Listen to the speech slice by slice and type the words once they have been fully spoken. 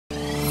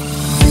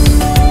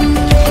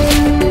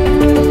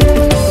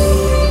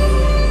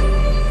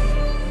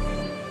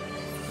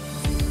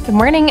Good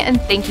morning and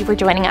thank you for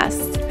joining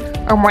us.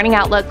 Our morning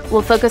outlook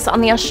will focus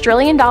on the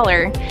Australian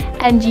dollar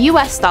and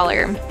US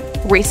dollar,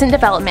 recent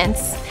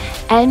developments,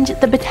 and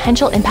the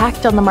potential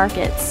impact on the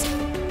markets.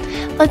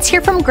 Let's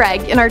hear from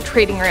Greg in our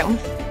trading room.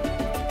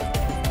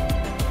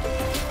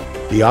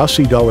 The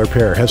Aussie dollar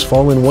pair has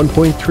fallen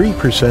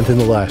 1.3% in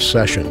the last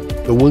session.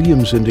 The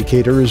Williams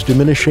indicator is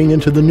diminishing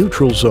into the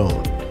neutral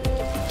zone.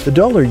 The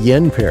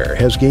dollar-yen pair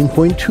has gained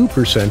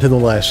 0.2% in the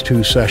last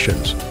two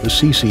sessions. The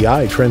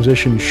CCI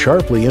transitioned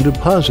sharply into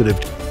positive.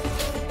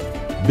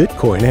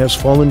 Bitcoin has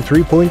fallen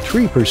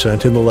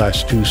 3.3% in the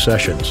last two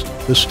sessions.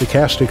 The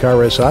stochastic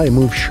RSI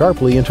moved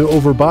sharply into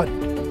overbought.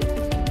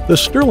 The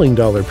sterling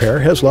dollar pair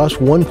has lost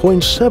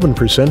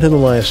 1.7% in the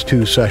last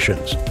two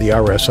sessions. The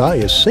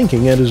RSI is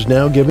sinking and is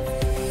now giving.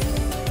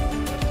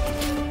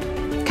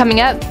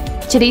 Coming up,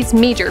 today's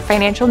major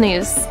financial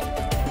news.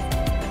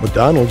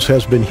 McDonald's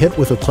has been hit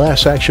with a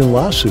class action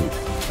lawsuit,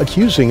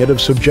 accusing it of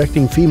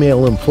subjecting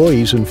female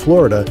employees in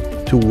Florida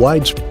to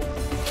widespread.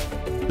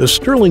 The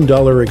sterling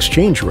dollar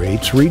exchange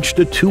rates reached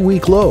a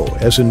two-week low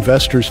as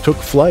investors took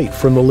flight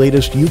from the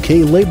latest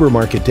UK labor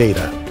market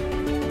data.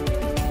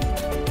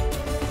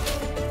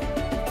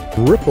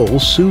 Ripple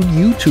sued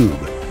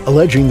YouTube,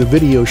 alleging the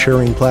video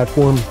sharing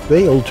platform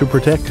failed to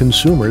protect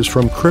consumers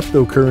from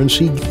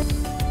cryptocurrency.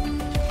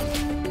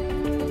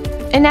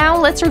 And now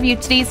let's review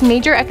today's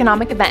major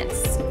economic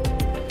events.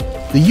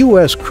 The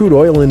U.S. crude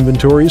oil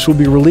inventories will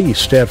be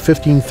released at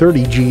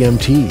 15:30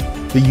 GMT,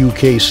 the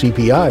UK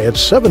CPI at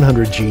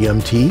 700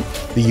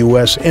 GMT, the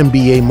U.S.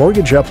 MBA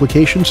mortgage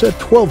applications at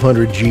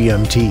 1200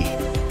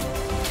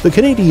 GMT, the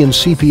Canadian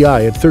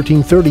CPI at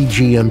 1330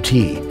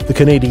 GMT, the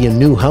Canadian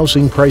New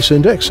Housing Price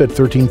Index at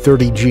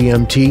 1330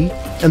 GMT,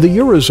 and the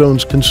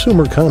Eurozone's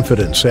consumer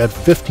confidence at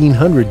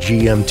 1500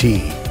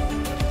 GMT.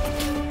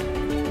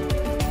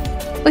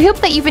 We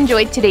hope that you've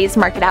enjoyed today's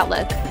market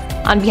outlook.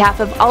 On behalf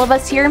of all of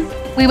us here,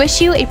 we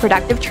wish you a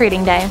productive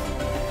trading day.